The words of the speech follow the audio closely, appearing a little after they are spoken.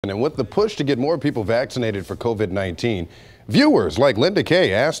And with the push to get more people vaccinated for COVID-19, viewers like Linda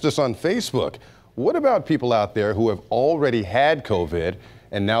Kay asked us on Facebook, what about people out there who have already had COVID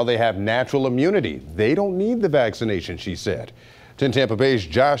and now they have natural immunity? They don't need the vaccination, she said. 10 Tampa Bay's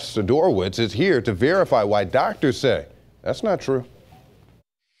Josh Sidorowitz is here to verify why doctors say that's not true.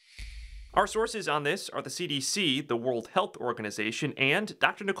 Our sources on this are the CDC, the World Health Organization, and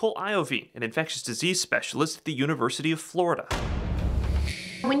Dr. Nicole Iovine, an infectious disease specialist at the University of Florida.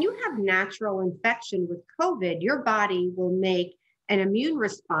 When you have natural infection with COVID, your body will make an immune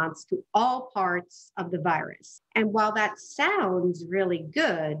response to all parts of the virus. And while that sounds really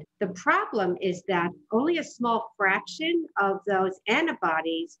good, the problem is that only a small fraction of those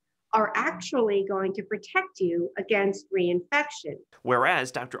antibodies are actually going to protect you against reinfection.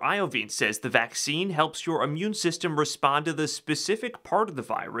 Whereas Dr. Iovine says the vaccine helps your immune system respond to the specific part of the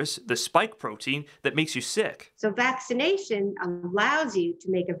virus, the spike protein, that makes you sick. So vaccination allows you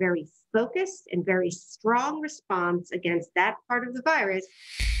to make a very focused and very strong response against that part of the virus.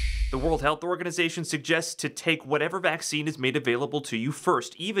 The World Health Organization suggests to take whatever vaccine is made available to you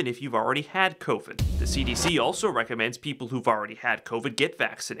first, even if you've already had COVID. The CDC also recommends people who've already had COVID get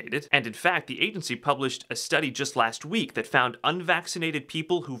vaccinated. And in fact, the agency published a study just last week that found unvaccinated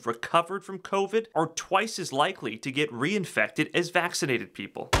people who've recovered from COVID are twice as likely to get reinfected as vaccinated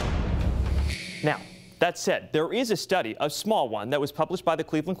people. Now, that said, there is a study, a small one, that was published by the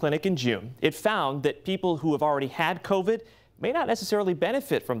Cleveland Clinic in June. It found that people who have already had COVID may not necessarily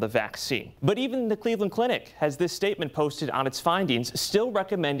benefit from the vaccine. But even the Cleveland Clinic has this statement posted on its findings, still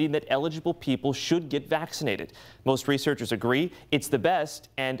recommending that eligible people should get vaccinated. Most researchers agree it's the best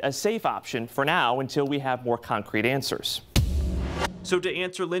and a safe option for now until we have more concrete answers. So to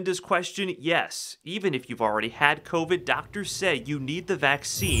answer Linda's question, yes, even if you've already had COVID, doctors say you need the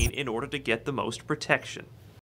vaccine in order to get the most protection.